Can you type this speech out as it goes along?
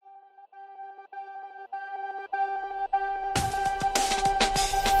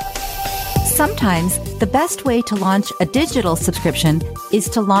Sometimes the best way to launch a digital subscription is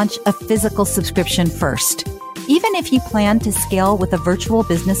to launch a physical subscription first. Even if you plan to scale with a virtual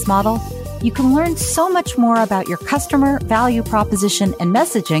business model, you can learn so much more about your customer, value proposition, and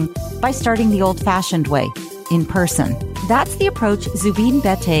messaging by starting the old-fashioned way, in person. That's the approach Zubin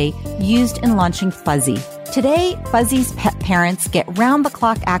Bete used in launching Fuzzy. Today, Fuzzy's pet parents get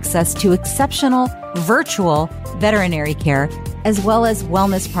round-the-clock access to exceptional virtual veterinary care, as well as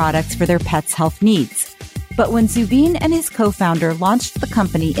wellness products for their pets' health needs. But when Zubin and his co-founder launched the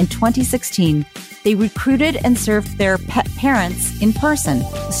company in 2016, they recruited and served their pet parents in person.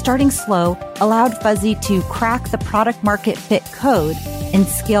 Starting slow allowed Fuzzy to crack the product market fit code and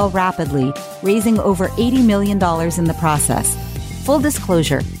scale rapidly, raising over $80 million in the process. Full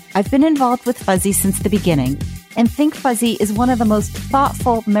disclosure, I've been involved with Fuzzy since the beginning and think Fuzzy is one of the most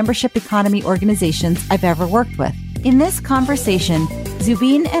thoughtful membership economy organizations I've ever worked with. In this conversation,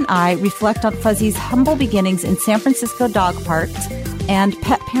 Zubin and I reflect on Fuzzy's humble beginnings in San Francisco dog parks and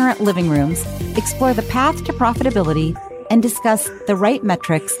pet parent living rooms, explore the path to profitability, and discuss the right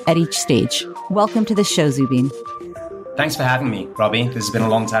metrics at each stage. Welcome to the show, Zubin. Thanks for having me, Robbie. This has been a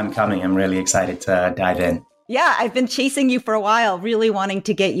long time coming. I'm really excited to dive in. Yeah, I've been chasing you for a while, really wanting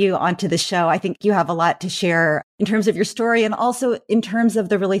to get you onto the show. I think you have a lot to share in terms of your story and also in terms of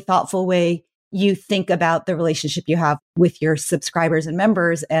the really thoughtful way you think about the relationship you have with your subscribers and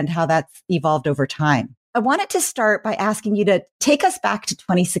members and how that's evolved over time. I wanted to start by asking you to take us back to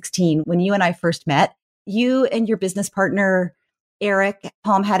 2016 when you and I first met. You and your business partner, Eric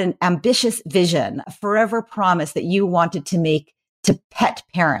Palm, had an ambitious vision, a forever promise that you wanted to make to pet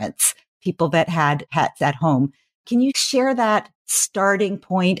parents, people that had pets at home. Can you share that starting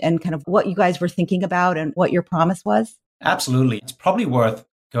point and kind of what you guys were thinking about and what your promise was? Absolutely. It's probably worth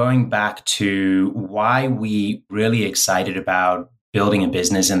going back to why we really excited about building a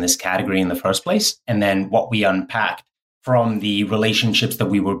business in this category in the first place, and then what we unpacked from the relationships that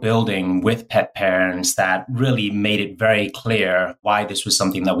we were building with pet parents that really made it very clear why this was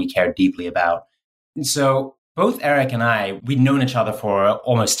something that we cared deeply about. And so both Eric and I, we'd known each other for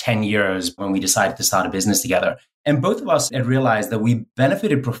almost 10 years when we decided to start a business together. And both of us had realized that we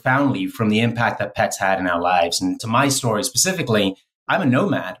benefited profoundly from the impact that pets had in our lives. And to my story specifically, I'm a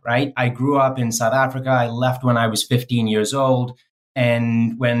nomad, right? I grew up in South Africa. I left when I was 15 years old.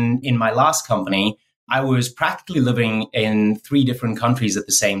 And when in my last company, I was practically living in 3 different countries at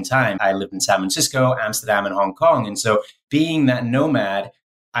the same time. I lived in San Francisco, Amsterdam, and Hong Kong. And so being that nomad,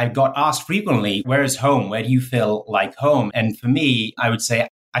 I got asked frequently, where is home? Where do you feel like home? And for me, I would say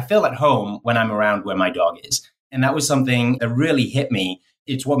I feel at home when I'm around where my dog is. And that was something that really hit me.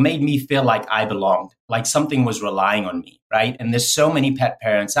 It's what made me feel like I belonged, like something was relying on me, right? And there's so many pet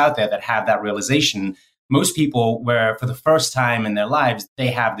parents out there that have that realization. Most people, where for the first time in their lives, they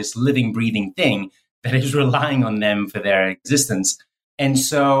have this living, breathing thing that is relying on them for their existence. And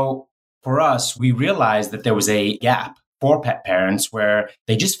so for us, we realized that there was a gap for pet parents where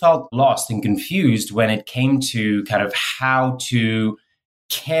they just felt lost and confused when it came to kind of how to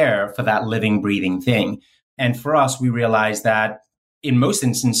care for that living, breathing thing. And for us, we realized that in most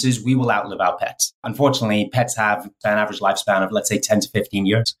instances, we will outlive our pets. Unfortunately, pets have an average lifespan of, let's say, 10 to 15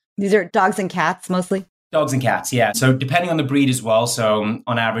 years. These are dogs and cats mostly? Dogs and cats, yeah. So depending on the breed as well. So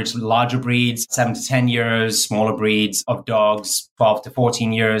on average, larger breeds, 7 to 10 years, smaller breeds of dogs, 12 to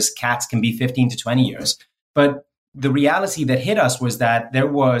 14 years. Cats can be 15 to 20 years. But the reality that hit us was that there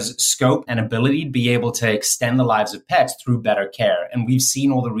was scope and ability to be able to extend the lives of pets through better care. And we've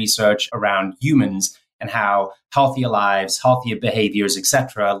seen all the research around humans and how healthier lives, healthier behaviors,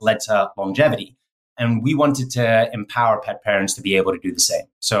 etc., led to longevity. And we wanted to empower pet parents to be able to do the same.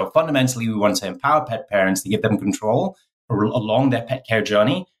 So fundamentally, we want to empower pet parents to give them control along their pet care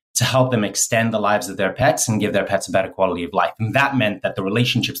journey to help them extend the lives of their pets and give their pets a better quality of life. And that meant that the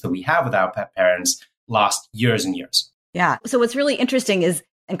relationships that we have with our pet parents last years and years. Yeah. So what's really interesting is,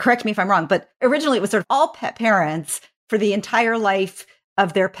 and correct me if I'm wrong, but originally it was sort of all pet parents for the entire life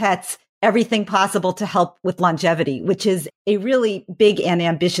of their pets, everything possible to help with longevity, which is a really big and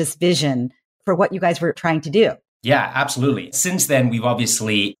ambitious vision for what you guys were trying to do. Yeah, absolutely. Since then, we've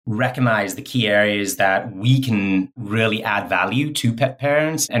obviously recognized the key areas that we can really add value to pet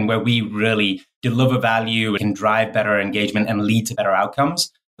parents and where we really deliver value, can drive better engagement and lead to better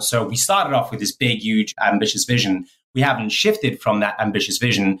outcomes. So we started off with this big, huge, ambitious vision. We haven't shifted from that ambitious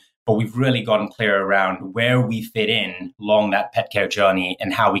vision, but we've really gotten clear around where we fit in along that pet care journey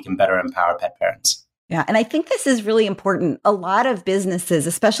and how we can better empower pet parents. Yeah. And I think this is really important. A lot of businesses,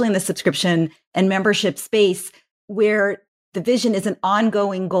 especially in the subscription and membership space, where the vision is an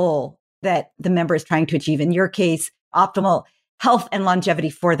ongoing goal that the member is trying to achieve. In your case, optimal health and longevity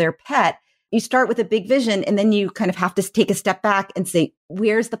for their pet. you start with a big vision and then you kind of have to take a step back and say,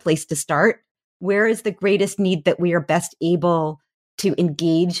 where's the place to start? Where is the greatest need that we are best able to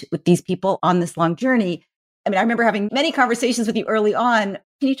engage with these people on this long journey? I mean, I remember having many conversations with you early on.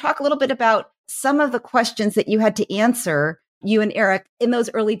 Can you talk a little bit about some of the questions that you had to answer, you and Eric, in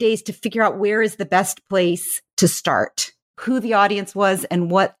those early days to figure out where is the best place to start, who the audience was and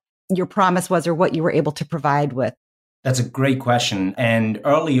what your promise was or what you were able to provide with? That's a great question. And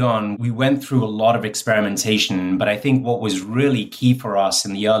early on, we went through a lot of experimentation. But I think what was really key for us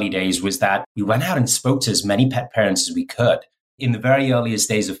in the early days was that we went out and spoke to as many pet parents as we could. In the very earliest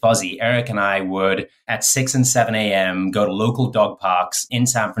days of Fuzzy, Eric and I would, at 6 and 7 a.m., go to local dog parks in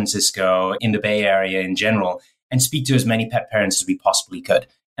San Francisco, in the Bay Area in general, and speak to as many pet parents as we possibly could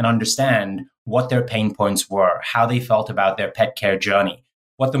and understand what their pain points were, how they felt about their pet care journey,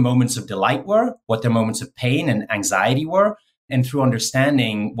 what the moments of delight were, what their moments of pain and anxiety were. And through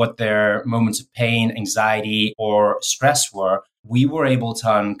understanding what their moments of pain, anxiety, or stress were, we were able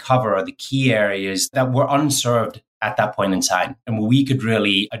to uncover the key areas that were unserved at that point in time. And we could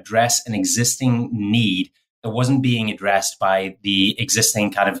really address an existing need that wasn't being addressed by the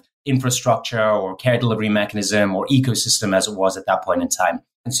existing kind of infrastructure or care delivery mechanism or ecosystem as it was at that point in time.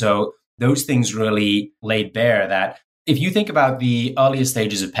 And so those things really laid bare that if you think about the earliest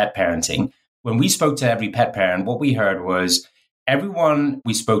stages of pet parenting, when we spoke to every pet parent, what we heard was everyone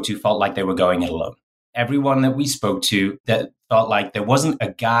we spoke to felt like they were going it alone. Everyone that we spoke to that felt like there wasn't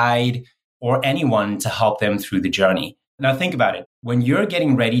a guide or anyone to help them through the journey. Now think about it. When you're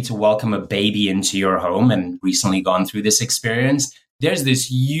getting ready to welcome a baby into your home and recently gone through this experience, there's this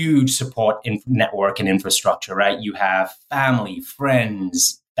huge support network and infrastructure, right? You have family,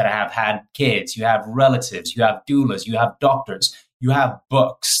 friends that have had kids, you have relatives, you have doulas, you have doctors, you have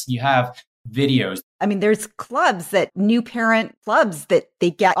books, you have videos. I mean, there's clubs new parent clubs that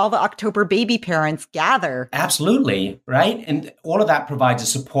they get all the October baby parents gather. Absolutely, right? And all of that provides a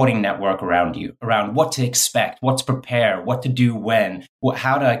supporting network around you, around what to expect, what to prepare, what to do when,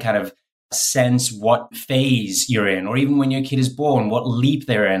 how to kind of sense what phase you're in, or even when your kid is born, what leap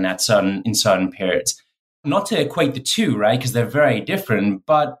they're in in certain periods. Not to equate the two, right? Because they're very different.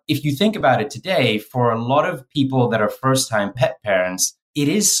 But if you think about it today, for a lot of people that are first-time pet parents, it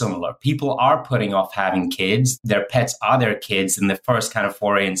is similar. People are putting off having kids. Their pets are their kids in the first kind of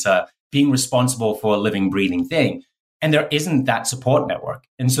foray into being responsible for a living, breathing thing. And there isn't that support network.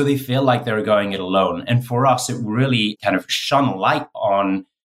 And so they feel like they're going it alone. And for us, it really kind of shone a light on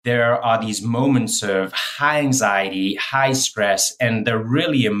there are these moments of high anxiety, high stress, and they're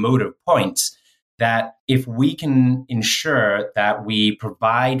really emotive points that if we can ensure that we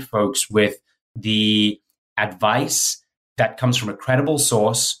provide folks with the advice that comes from a credible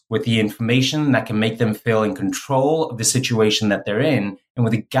source, with the information that can make them feel in control of the situation that they're in, and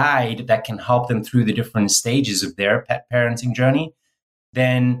with a guide that can help them through the different stages of their pet parenting journey,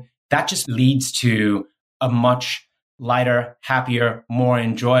 then that just leads to a much lighter, happier, more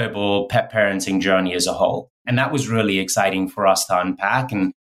enjoyable pet parenting journey as a whole. And that was really exciting for us to unpack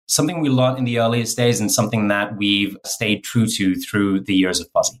and something we learned in the earliest days and something that we've stayed true to through the years of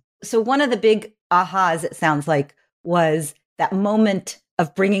Fuzzy. So one of the big ahas, it sounds like, was that moment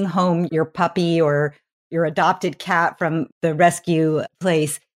of bringing home your puppy or your adopted cat from the rescue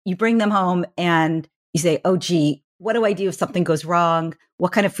place. You bring them home and you say, oh, gee, what do I do if something goes wrong?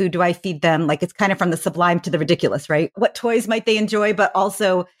 What kind of food do I feed them? Like, it's kind of from the sublime to the ridiculous, right? What toys might they enjoy? But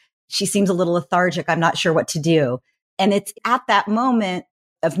also, she seems a little lethargic. I'm not sure what to do. And it's at that moment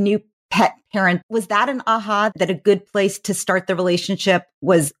of new pet parent. Was that an aha that a good place to start the relationship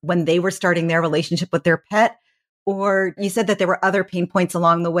was when they were starting their relationship with their pet? Or you said that there were other pain points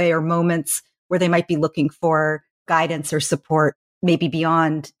along the way or moments where they might be looking for guidance or support, maybe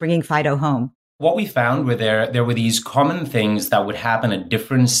beyond bringing Fido home? What we found were there were these common things that would happen at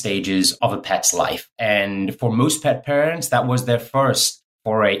different stages of a pet's life. And for most pet parents, that was their first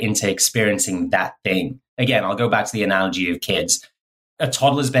foray into experiencing that thing. Again, I'll go back to the analogy of kids. A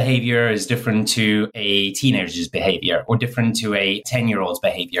toddler's behavior is different to a teenager's behavior or different to a 10-year-old's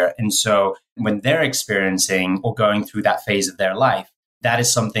behavior. And so when they're experiencing or going through that phase of their life, that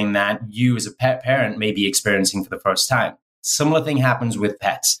is something that you as a pet parent may be experiencing for the first time. Similar thing happens with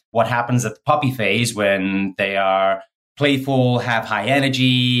pets. What happens at the puppy phase when they are playful, have high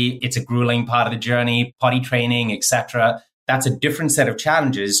energy, it's a grueling part of the journey, potty training, etc. That's a different set of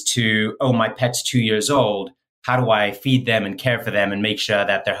challenges to, oh, my pet's 2 years old. How do I feed them and care for them and make sure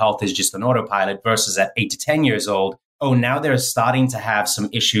that their health is just an autopilot versus at 8 to 10 years old? Oh, now they're starting to have some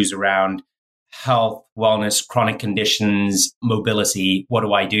issues around health, wellness, chronic conditions, mobility. What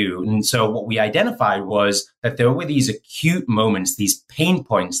do I do? And so what we identified was that there were these acute moments, these pain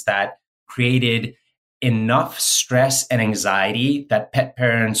points that created enough stress and anxiety that pet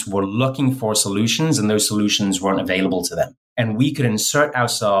parents were looking for solutions and those solutions weren't available to them. And we could insert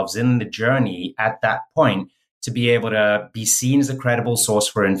ourselves in the journey at that point to be able to be seen as a credible source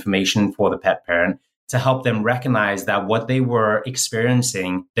for information for the pet parent, to help them recognize that what they were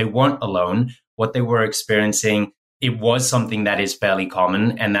experiencing, they weren't alone. What they were experiencing, it was something that is fairly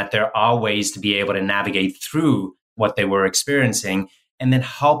common, and that there are ways to be able to navigate through what they were experiencing, and then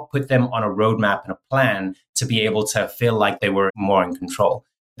help put them on a roadmap and a plan to be able to feel like they were more in control.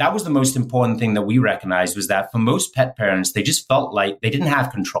 That was the most important thing that we recognized, was that for most pet parents, they just felt like they didn't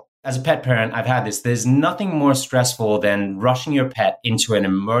have control. As a pet parent, I've had this. There's nothing more stressful than rushing your pet into an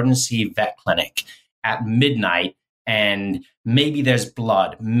emergency vet clinic at midnight, and maybe there's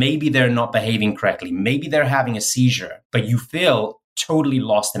blood, maybe they're not behaving correctly, maybe they're having a seizure, but you feel totally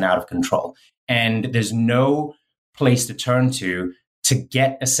lost and out of control. And there's no place to turn to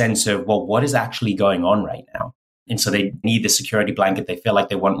get a sense of, well, what is actually going on right now? And so they need the security blanket. They feel like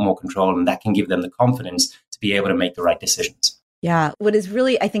they want more control, and that can give them the confidence to be able to make the right decisions. Yeah. What is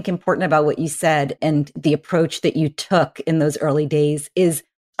really, I think, important about what you said and the approach that you took in those early days is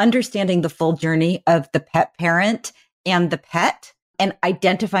understanding the full journey of the pet parent and the pet, and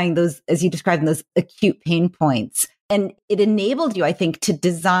identifying those, as you described, those acute pain points. And it enabled you, I think, to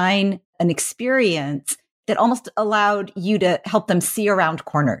design an experience that almost allowed you to help them see around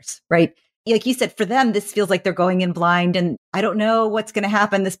corners, right? Like you said, for them, this feels like they're going in blind, and I don't know what's going to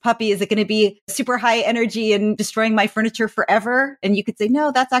happen. This puppy, is it going to be super high energy and destroying my furniture forever? And you could say,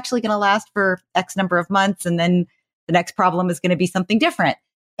 no, that's actually going to last for X number of months. And then the next problem is going to be something different.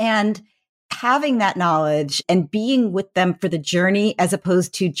 And having that knowledge and being with them for the journey, as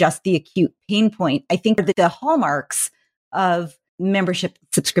opposed to just the acute pain point, I think are the hallmarks of membership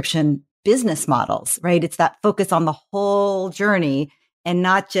subscription business models, right? It's that focus on the whole journey and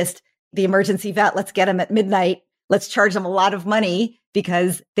not just the emergency vet. Let's get them at midnight. Let's charge them a lot of money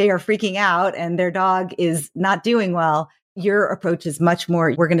because they are freaking out and their dog is not doing well. Your approach is much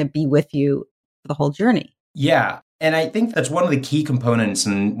more, we're going to be with you for the whole journey. Yeah. And I think that's one of the key components,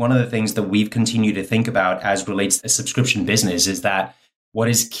 and one of the things that we've continued to think about as relates to a subscription business, is that what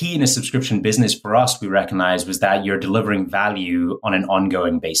is key in a subscription business for us, we recognize, was that you're delivering value on an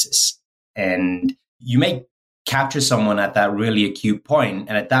ongoing basis. And you may capture someone at that really acute point,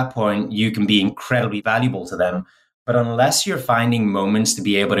 and at that point, you can be incredibly valuable to them. But unless you're finding moments to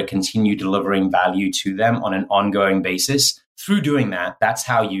be able to continue delivering value to them on an ongoing basis, through doing that, that's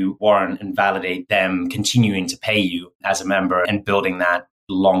how you warrant and validate them continuing to pay you as a member and building that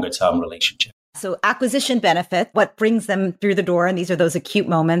longer term relationship. So acquisition benefit, what brings them through the door? And these are those acute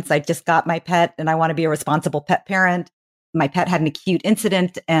moments. I just got my pet and I want to be a responsible pet parent. My pet had an acute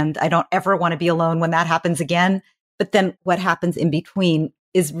incident and I don't ever want to be alone when that happens again. But then what happens in between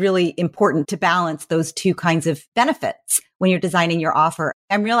is really important to balance those two kinds of benefits when you're designing your offer.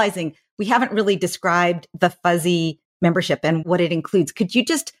 I'm realizing we haven't really described the Fuzzy membership and what it includes. Could you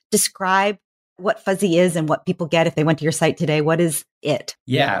just describe what Fuzzy is and what people get if they went to your site today? What is it?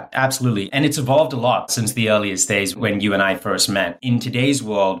 Yeah, absolutely. And it's evolved a lot since the earliest days when you and I first met. In today's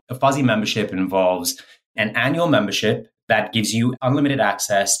world, a Fuzzy membership involves an annual membership that gives you unlimited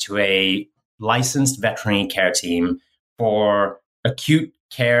access to a licensed veterinary care team for acute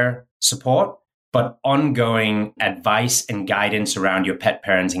care support, but ongoing advice and guidance around your pet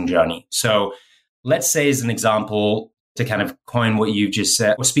parenting journey. So let's say, as an example, to kind of coin what you've just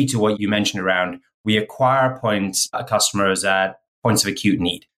said, or speak to what you mentioned around, we acquire customers at points of acute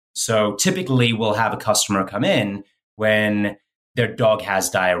need. So typically we'll have a customer come in when their dog has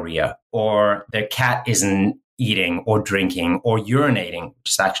diarrhea, or their cat isn't eating or drinking or urinating,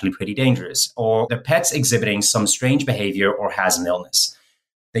 which is actually pretty dangerous, or the pet's exhibiting some strange behavior or has an illness.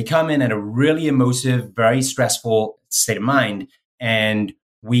 They come in at a really emotive, very stressful state of mind, and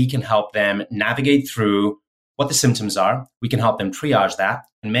we can help them navigate through what the symptoms are. We can help them triage that.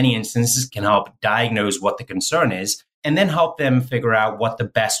 In many instances, can help diagnose what the concern is, and then help them figure out what the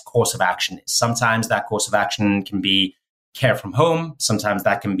best course of action is. Sometimes that course of action can be care from home. Sometimes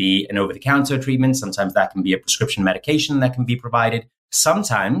that can be an over-the-counter treatment. Sometimes that can be a prescription medication that can be provided.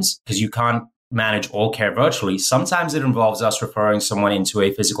 Sometimes, because you can't manage all care virtually, sometimes it involves us referring someone into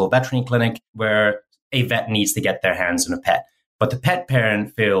a physical veterinary clinic where a vet needs to get their hands on a pet. But the pet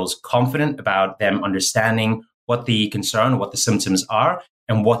parent feels confident about them understanding what the concern, what the symptoms are,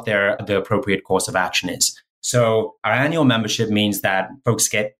 and what the appropriate course of action is. So our annual membership means that folks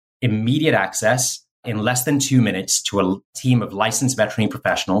get immediate access in less than 2 minutes to a team of licensed veterinary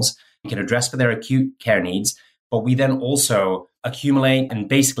professionals. We can address for their acute care needs, but we then also accumulate and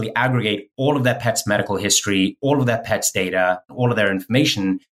basically aggregate all of that pet's medical history, all of that pet's data, all of their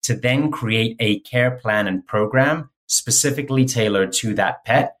information, to then create a care plan and program specifically tailored to that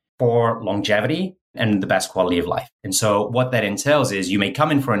pet for longevity and the best quality of life. And so what that entails is you may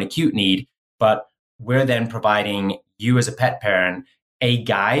come in for an acute need, but we're then providing you as a pet parent a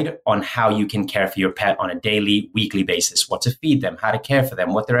guide on how you can care for your pet on a daily, weekly basis, what to feed them, how to care for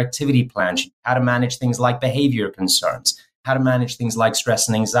them, what their activity plan should be, how to manage things like behavior concerns, how to manage things like stress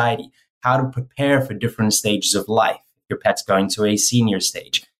and anxiety, how to prepare for different stages of life. Your pet's going to a senior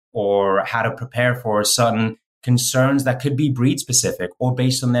stage, or how to prepare for certain concerns that could be breed specific or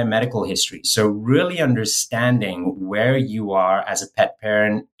based on their medical history. So really understanding where you are as a pet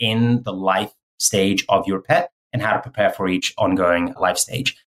parent in the life stage of your pet and how to prepare for each ongoing life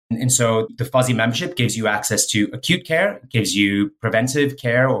stage. And so the Fuzzy membership gives you access to acute care, gives you preventive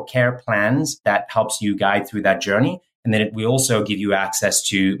care or care plans that helps you guide through that journey. And then we also give you access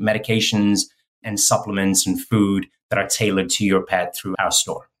to medications and supplements and food that are tailored to your pet through our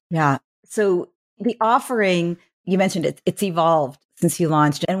store. Yeah. So the offering, you mentioned it's evolved since you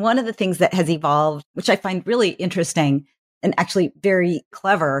launched. And one of the things that has evolved, which I find really interesting and actually very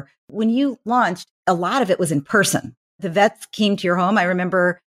clever, when you launched, a lot of it was in person. The vets came to your home. I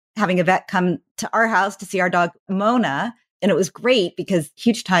remember having a vet come to our house to see our dog, Mona. And it was great because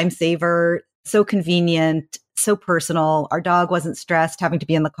huge time saver, so convenient, so personal. Our dog wasn't stressed having to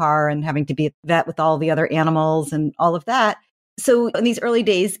be in the car and having to be a vet with all the other animals and all of that. So in these early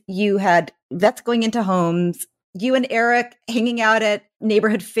days, you had vets going into homes, you and Eric hanging out at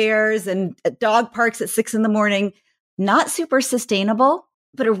neighborhood fairs and at dog parks at 6 a.m, not super sustainable,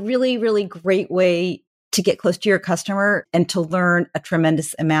 but a really, really great way to get close to your customer and to learn a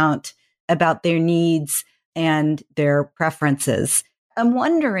tremendous amount about their needs and their preferences. I'm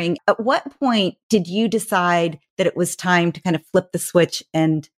wondering, at what point did you decide that it was time to kind of flip the switch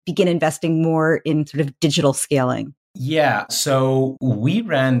and begin investing more in sort of digital scaling? Yeah, so we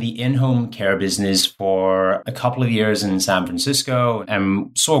ran the in-home care business for a couple of years in San Francisco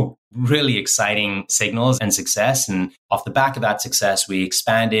and saw really exciting signals and success. And off the back of that success, we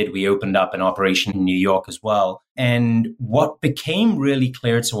expanded, we opened up an operation in New York as well. And what became really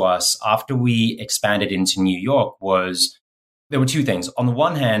clear to us after we expanded into New York was there were two things. On the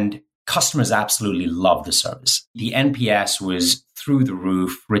one hand, customers absolutely loved the service. The NPS was through the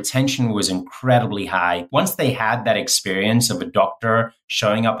roof. Retention was incredibly high. Once they had that experience of a doctor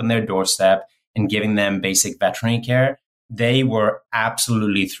showing up on their doorstep and giving them basic veterinary care, they were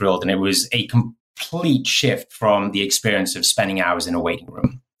absolutely thrilled. And it was a complete shift from the experience of spending hours in a waiting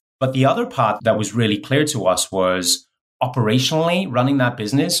room. But the other part that was really clear to us was operationally running that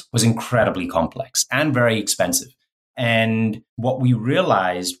business was incredibly complex and very expensive. And what we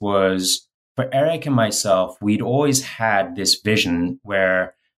realized was for Eric and myself, we'd always had this vision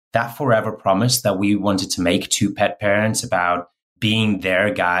where that forever promise that we wanted to make to pet parents about being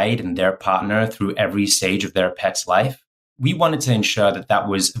their guide and their partner through every stage of their pet's life, we wanted to ensure that that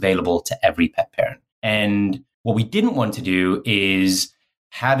was available to every pet parent. And what we didn't want to do is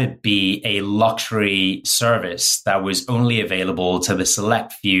have it be a luxury service that was only available to the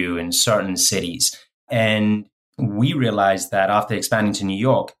select few in certain cities. And we realized that after expanding to New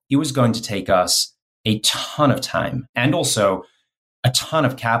York, it was going to take us a ton of time and also a ton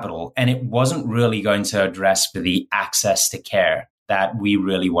of capital. And it wasn't really going to address for the access to care that we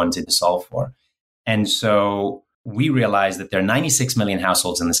really wanted to solve for. And so we realized that there are 96 million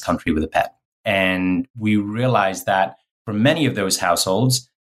households in this country with a pet. And we realized that for many of those households,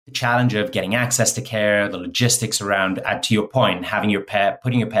 the challenge of getting access to care, the logistics around, to your point, having your pet,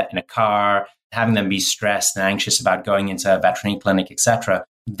 putting your pet in a car, having them be stressed and anxious about going into a veterinary clinic, etc.,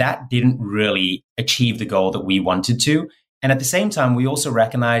 that didn't really achieve the goal that we wanted to. And at the same time, we also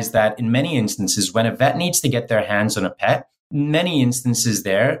recognize that in many instances, when a vet needs to get their hands on a pet, many instances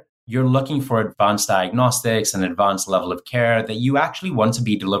there, you're looking for advanced diagnostics and advanced level of care that you actually want to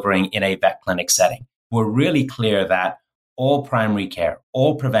be delivering in a vet clinic setting. We're really clear that all primary care,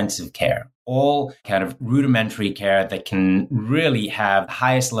 all preventive care, all kind of rudimentary care that can really have the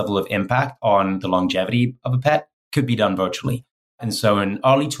highest level of impact on the longevity of a pet could be done virtually. And so in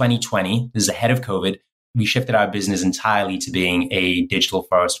early 2020, this is ahead of COVID, we shifted our business entirely to being a digital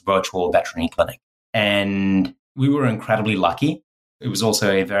first virtual veterinary clinic. And we were incredibly lucky. It was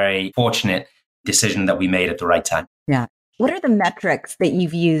also a very fortunate decision that we made at the right time. Yeah. What are the metrics that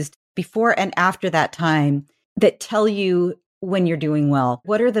you've used before and after that time that tell you when you're doing well?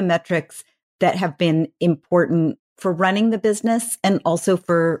 What are the metrics that have been important for running the business and also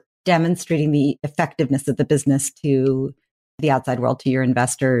for demonstrating the effectiveness of the business to the outside world, to your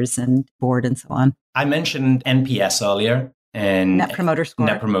investors and board and so on? I mentioned NPS earlier and Net Promoter Score.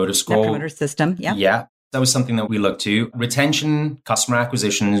 Net Promoter Score. Net Promoter System. Yeah. Yeah. That was something that we looked to. Retention, customer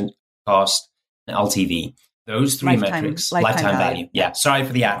acquisition cost, and LTV. Those three metrics, lifetime value. Yeah, sorry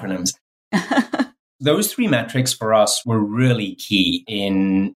for the acronyms. Those three metrics for us were really key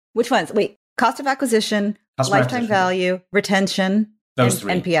in... Which ones? Wait, cost of acquisition, lifetime value, retention, those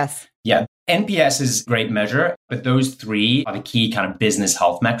three. NPS. Yeah, NPS is a great measure, but those three are the key kind of business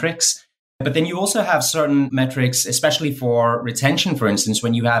health metrics. But then you also have certain metrics, especially for retention, for instance,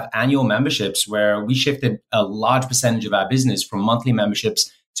 when you have annual memberships, where we shifted a large percentage of our business from monthly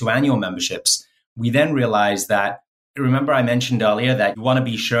memberships to annual memberships. We then realized that, remember I mentioned earlier that you want to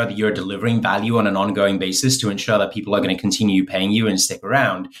be sure that you're delivering value on an ongoing basis to ensure that people are going to continue paying you and stick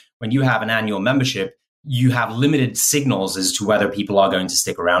around. When you have an annual membership, you have limited signals as to whether people are going to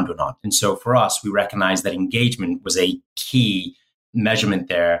stick around or not. And so for us, we recognized that engagement was a key measurement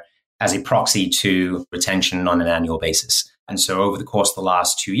there as a proxy to retention on an annual basis. And so over the course of the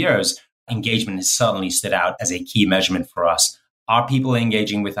last 2 years, engagement has certainly stood out as a key measurement for us. Are people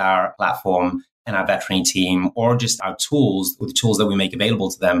engaging with our platform and our veterinary team, or just our tools, or the tools that we make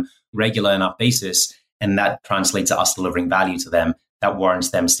available to them, regular enough basis? And that translates to us delivering value to them that warrants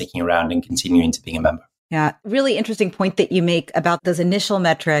them sticking around and continuing to being a member. Yeah, really interesting point that you make about those initial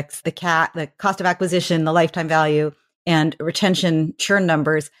metrics, the CAC, the cost of acquisition, the lifetime value, and retention churn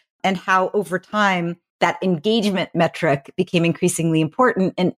numbers, and how over time that engagement metric became increasingly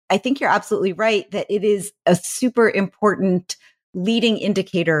important. And I think you're absolutely right that it is a super important leading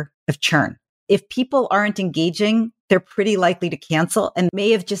indicator of churn. If people aren't engaging, they're pretty likely to cancel and may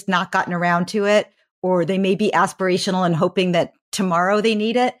have just not gotten around to it, or they may be aspirational and hoping that tomorrow they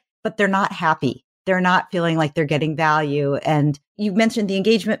need it, but they're not happy. They're not feeling like they're getting value. And you mentioned the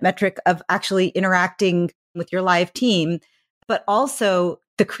engagement metric of actually interacting with your live team, but also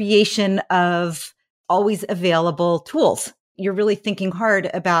the creation of always available tools. You're really thinking hard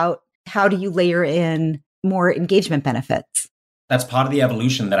about how do you layer in more engagement benefits. That's part of the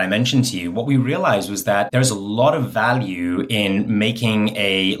evolution that I mentioned to you. What we realized was that there's a lot of value in making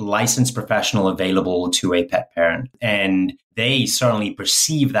a licensed professional available to a pet parent. And they certainly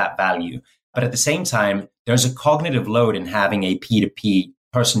perceive that value. But at the same time, there's a cognitive load in having a P2P,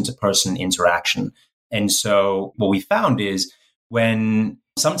 person-to-person interaction. And so what we found is when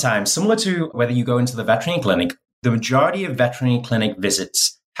sometimes, similar to whether you go into the veterinary clinic, the majority of veterinary clinic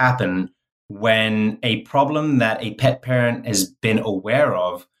visits happen when a problem that a pet parent has been aware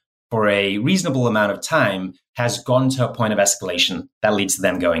of for a reasonable amount of time has gone to a point of escalation that leads to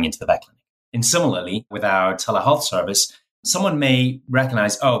them going into the vet clinic. And similarly, with our telehealth service, someone may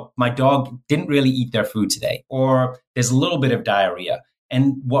recognize, oh, my dog didn't really eat their food today, or there's a little bit of diarrhea.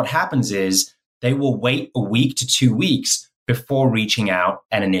 And what happens is they will wait a week to 2 weeks before reaching out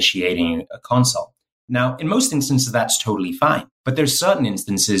and initiating a consult. Now, in most instances, that's totally fine. But there's certain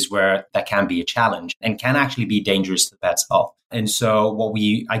instances where that can be a challenge and can actually be dangerous to the pet's health. And so what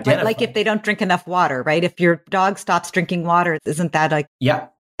we identify... Like if they don't drink enough water, right? If your dog stops drinking water, isn't that like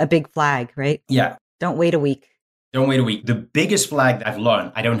a big flag, right? Yeah. Don't wait a week. Don't wait a week. The biggest flag that I've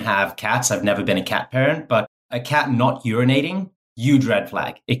learned, I don't have cats. I've never been a cat parent, but a cat not urinating, huge red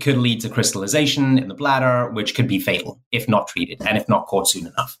flag. It could lead to crystallization in the bladder, which could be fatal if not treated and if not caught soon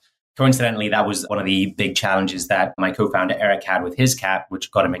enough. Coincidentally, that was one of the big challenges that my co-founder Eric had with his cat,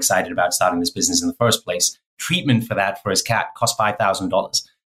 which got him excited about starting this business in the first place. Treatment for that for his cat cost $5,000.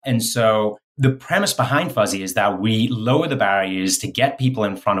 And so the premise behind Fuzzy is that we lower the barriers to get people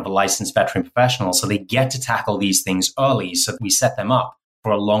in front of a licensed veterinary professional so they get to tackle these things early, so that we set them up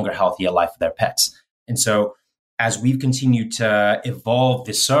for a longer, healthier life for their pets. And so as we've continued to evolve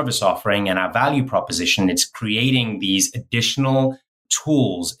this service offering and our value proposition, it's creating these additional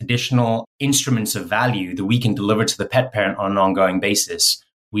tools, additional instruments of value that we can deliver to the pet parent on an ongoing basis.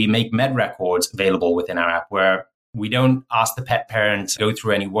 We make med records available within our app where we don't ask the pet parent to go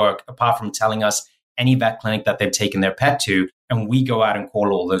through any work apart from telling us any vet clinic that they've taken their pet to. And we go out and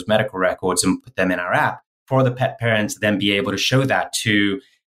call all those medical records and put them in our app for the pet parent to then be able to show that to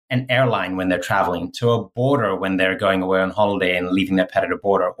an airline when they're traveling, to a boarder when they're going away on holiday and leaving their pet at a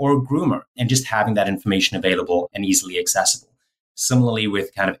boarder, or a groomer, and just having that information available and easily accessible. Similarly,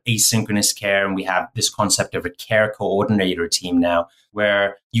 with kind of asynchronous care, and we have this concept of a care coordinator team now,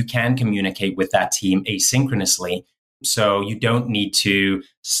 where you can communicate with that team asynchronously. So you don't need to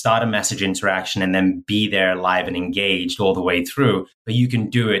start a message interaction and then be there live and engaged all the way through, but you can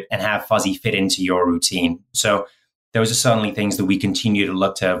do it and have Fuzzy fit into your routine. So those are certainly things that we continue to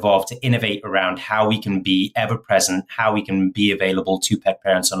look to evolve, to innovate around how we can be ever present, how we can be available to pet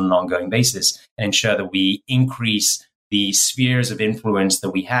parents on an ongoing basis, and ensure that we increase the spheres of influence that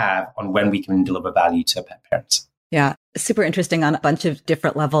we have on when we can deliver value to pet parents. Yeah, super interesting on a bunch of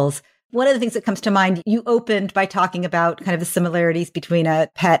different levels. One of the things that comes to mind, you opened by talking about kind of the similarities between a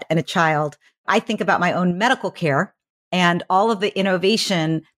pet and a child. I think about my own medical care and all of the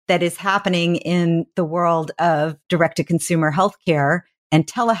innovation that is happening in the world of direct-to-consumer healthcare and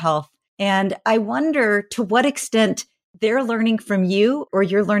telehealth. And I wonder to what extent they're learning from you or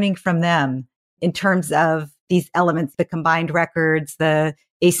you're learning from them in terms of these elements, the combined records, the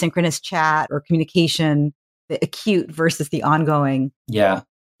asynchronous chat or communication, the acute versus the ongoing. Yeah.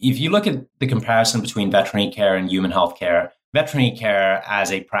 If you look at the comparison between veterinary care and human health care, veterinary care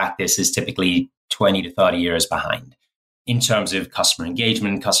as a practice is typically 20 to 30 years behind in terms of customer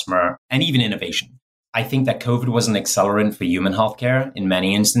engagement, and even innovation. I think that COVID was an accelerant for human healthcare in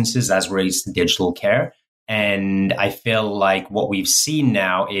many instances as relates to digital care. And I feel like what we've seen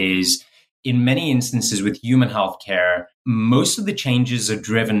now is in many instances with human healthcare, most of the changes are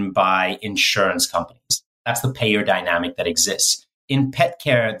driven by insurance companies. That's the payer dynamic that exists. In pet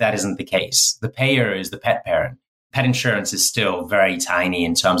care, that isn't the case. The payer is the pet parent. Pet insurance is still very tiny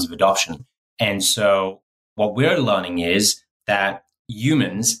in terms of adoption. And so what we're learning is that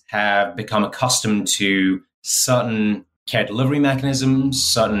humans have become accustomed to certain care delivery mechanisms,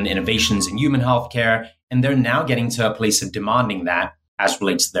 certain innovations in human healthcare, and they're now getting to a place of demanding that as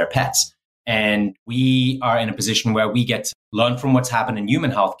relates to their pets. And we are in a position where we get to learn from what's happened in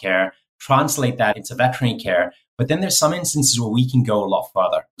human healthcare, translate that into veterinary care. But then there's some instances where we can go a lot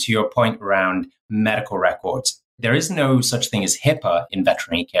further. To your point around medical records, there is no such thing as HIPAA in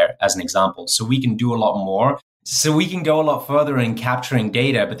veterinary care, as an example. So we can do a lot more. So we can go a lot further in capturing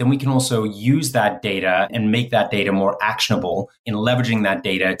data, but then we can also use that data and make that data more actionable in leveraging that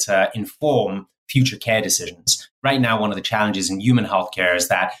data to inform future care decisions. Right now, one of the challenges in human healthcare is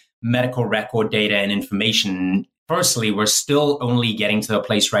that medical record data and information, firstly, we're still only getting to a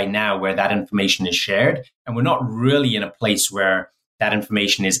place right now where that information is shared, and we're not really in a place where that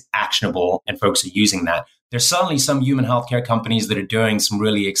information is actionable and folks are using that. There's certainly some human healthcare companies that are doing some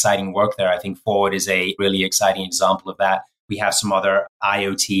really exciting work there. I think Forward is a really exciting example of that. We have some other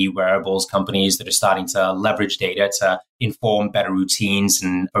IoT wearables companies that are starting to leverage data to inform better routines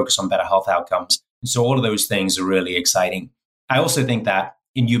and focus on better health outcomes. And so all of those things are really exciting. I also think that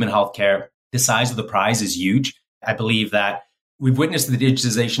in human healthcare, the size of the prize is huge. I believe that we've witnessed the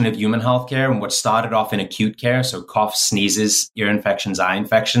digitization of human healthcare, and what started off in acute care, so coughs, sneezes, ear infections, eye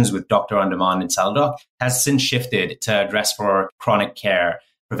infections with Doctor on Demand and Teladoc, has since shifted to address for chronic care,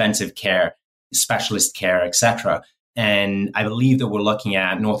 preventive care, specialist care, etc. And I believe that we're looking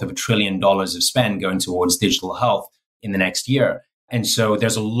at north of $1 trillion of spend going towards digital health in the next year. And so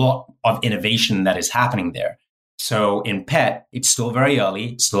there's a lot of innovation that is happening there. So in pet, it's still very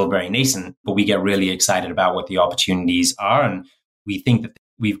early, it's still very nascent, but we get really excited about what the opportunities are. And we think that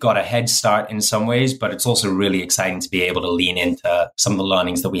we've got a head start in some ways, but it's also really exciting to be able to lean into some of the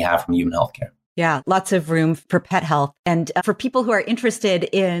learnings that we have from human healthcare. Yeah, lots of room for pet health. And for people who are interested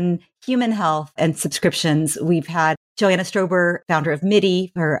in human health and subscriptions, we've had Joanna Strober, founder of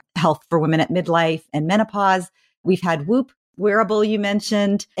MIDI, for health for women at midlife and menopause. We've had Whoop wearable you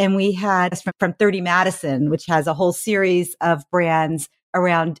mentioned, and we had from 30 Madison, which has a whole series of brands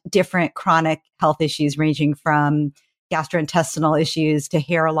around different chronic health issues ranging from gastrointestinal issues to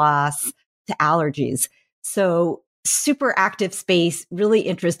hair loss to allergies. So super active space, really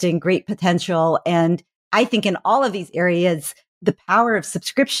interesting, great potential. And I think in all of these areas, the power of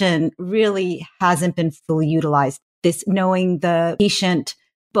subscription really hasn't been fully utilized. This knowing the patient,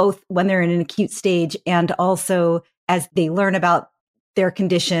 both when they're in an acute stage and also as they learn about their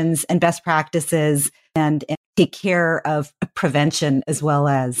conditions and best practices and take care of prevention as well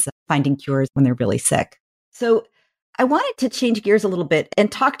as finding cures when they're really sick. So I wanted to change gears a little bit and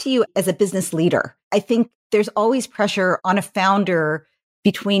talk to you as a business leader. I think there's always pressure on a founder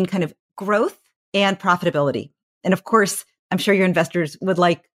between kind of growth and profitability. And of course, I'm sure your investors would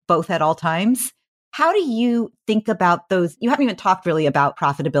like both at all times. How do you think about those? You haven't even talked really about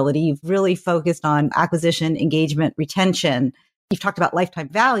profitability. You've really focused on acquisition, engagement, retention. You've talked about lifetime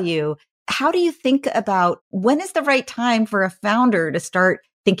value. How do you think about when is the right time for a founder to start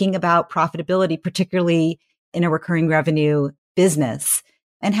thinking about profitability, particularly in a recurring revenue business?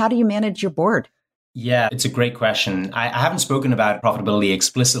 And how do you manage your board? Yeah, it's a great question. I haven't spoken about profitability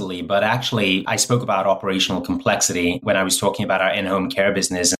explicitly, but actually I spoke about operational complexity when I was talking about our in-home care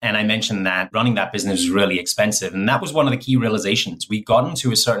business. And I mentioned that running that business was really expensive. And that was one of the key realizations. We'd gotten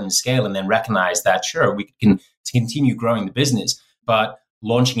to a certain scale and then recognized that, sure, we can continue growing the business, but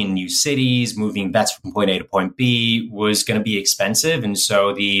launching in new cities, moving vets from point A to point B was going to be expensive. And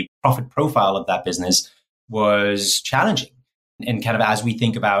so the profit profile of that business was challenging. And kind of as we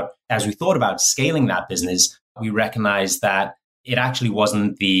thought about scaling that business, we recognized that it actually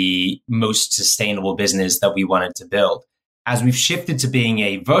wasn't the most sustainable business that we wanted to build. As we've shifted to being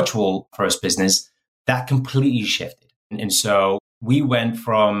a virtual first business, that completely shifted. And so we went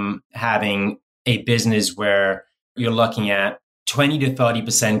from having a business where you're looking at 20 to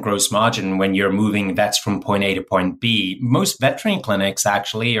 30% gross margin when you're moving vets from point A to point B. Most veterinary clinics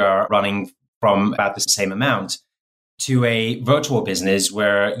actually are running from about the same amount, to a virtual business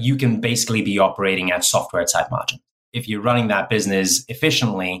where you can basically be operating at software type margin. If you're running that business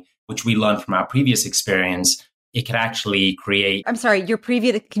efficiently, which we learned from our previous experience, it could actually create... I'm sorry, can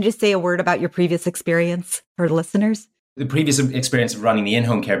you just say a word about your previous experience for the listeners? The previous experience of running the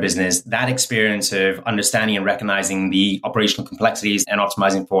in-home care business, that experience of understanding and recognizing the operational complexities and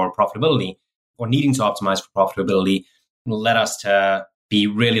optimizing for profitability, or needing to optimize for profitability, led us to be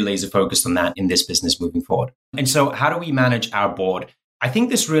really laser focused on that in this business moving forward. And so how do we manage our board? I think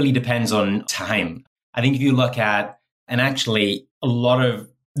this really depends on time. I think if you look at, and actually a lot of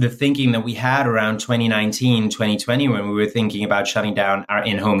the thinking that we had around 2019, 2020, when we were thinking about shutting down our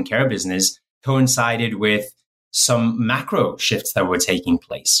in-home care business, coincided with some macro shifts that were taking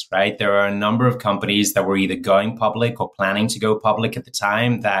place, right? There are a number of companies that were either going public or planning to go public at the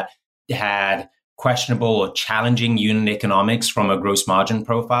time that had questionable or challenging unit economics from a gross margin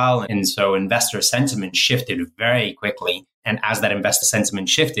profile. And so investor sentiment shifted very quickly. And as that investor sentiment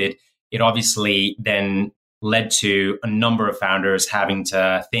shifted, it obviously then led to a number of founders having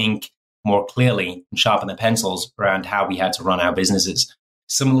to think more clearly and sharpen the pencils around how we had to run our businesses.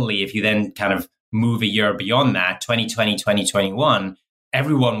 Similarly, if you then kind of move a year beyond that, 2020, 2021,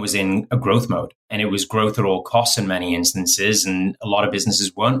 everyone was in a growth mode, and it was growth at all costs in many instances. And a lot of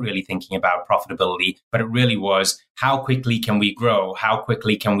businesses weren't really thinking about profitability, but it really was, how quickly can we grow? How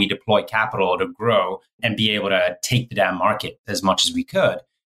quickly can we deploy capital to grow and be able to take the damn market as much as we could?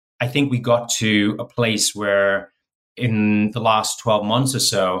 I think we got to a place where in the last 12 months or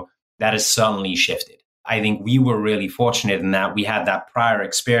so, that has certainly shifted. I think we were really fortunate in that we had that prior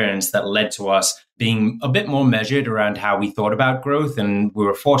experience that led to us being a bit more measured around how we thought about growth. And we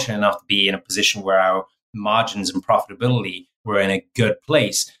were fortunate enough to be in a position where our margins and profitability were in a good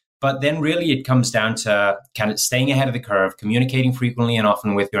place. But then really it comes down to kind of staying ahead of the curve, communicating frequently and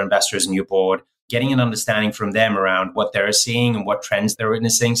often with your investors and your board, getting an understanding from them around what they're seeing and what trends they're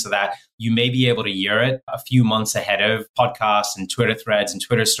witnessing, so that you may be able to hear it a few months ahead of podcasts and Twitter threads and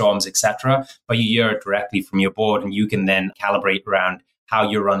Twitter storms, etc. But you hear it directly from your board, and you can then calibrate around how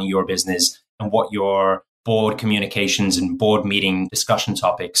you're running your business and what your board communications and board meeting discussion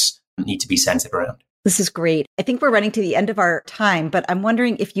topics need to be centered around. This is great. I think we're running to the end of our time, but I'm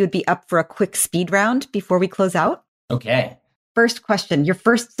wondering if you'd be up for a quick speed round before we close out. Okay. First question, your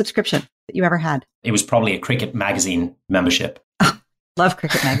first subscription that you ever had? It was probably a Cricket magazine membership. Oh, love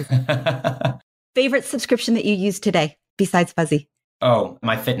Cricket magazine. Favorite subscription that you use today besides Fuzzy? Oh,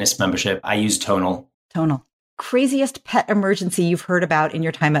 my fitness membership. I use Tonal. Tonal. Craziest pet emergency you've heard about in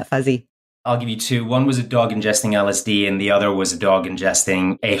your time at Fuzzy? I'll give you two. One was a dog ingesting LSD, and the other was a dog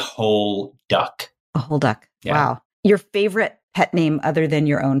ingesting a whole duck. A whole duck. Yeah. Wow. Your favorite pet name other than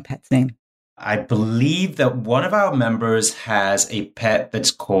your own pet's name? I believe that one of our members has a pet that's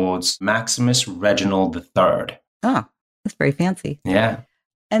called Maximus Reginald III. Oh, that's very fancy. Yeah.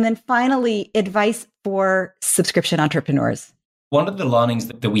 And then finally, advice for subscription entrepreneurs. One of the learnings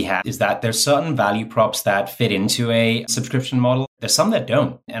that we have is that there's certain value props that fit into a subscription model. There's some that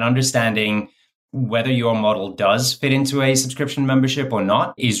don't. And understanding whether your model does fit into a subscription membership or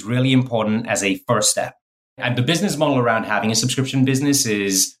not is really important as a first step. And the business model around having a subscription business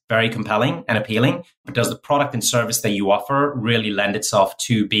is very compelling and appealing, but does the product and service that you offer really lend itself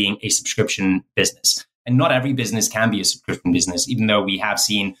to being a subscription business? And not every business can be a subscription business, even though we have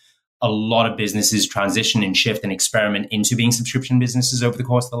seen a lot of businesses transition and shift and experiment into being subscription businesses over the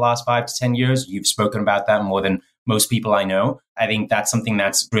course of the last 5 to 10 years. You've spoken about that more than most people I know. I think that's something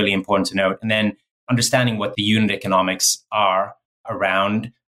that's really important to note. And then understanding what the unit economics are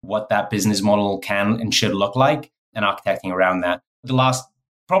around what that business model can and should look like, and architecting around that. The last,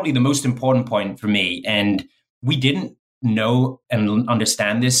 probably the most important point for me, and we didn't know and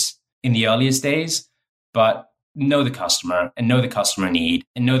understand this in the earliest days, but know the customer and know the customer need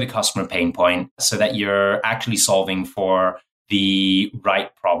and know the customer pain point so that you're actually solving for the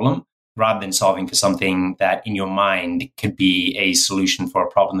right problem rather than solving for something that in your mind could be a solution for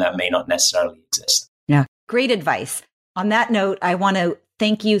a problem that may not necessarily exist. Yeah, great advice. On that note, I want to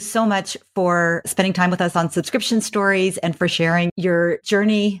thank you so much for spending time with us on Subscription Stories and for sharing your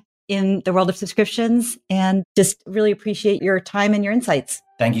journey in the world of subscriptions, and just really appreciate your time and your insights.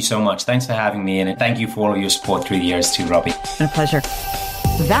 Thank you so much. Thanks for having me, and thank you for all of your support through the years too, Robbie. It's been a pleasure.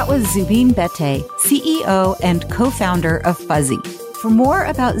 That was Zubin Bete, CEO and co-founder of Fuzzy. For more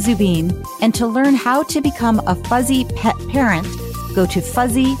about Zubin and to learn how to become a Fuzzy pet parent, go to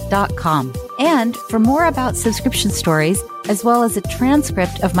fuzzy.com. And for more about Subscription Stories, as well as a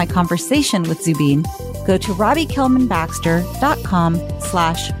transcript of my conversation with Zubin, go to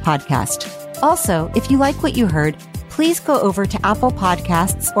robbiekelmanbaxter.com/podcast. Also, if you like what you heard, please go over to Apple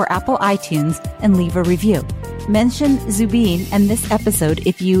Podcasts or Apple iTunes and leave a review. Mention Zubin and this episode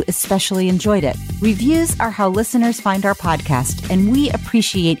if you especially enjoyed it. Reviews are how listeners find our podcast, and we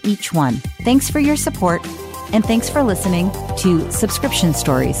appreciate each one. Thanks for your support, and thanks for listening to Subscription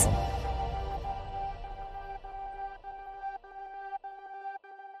Stories.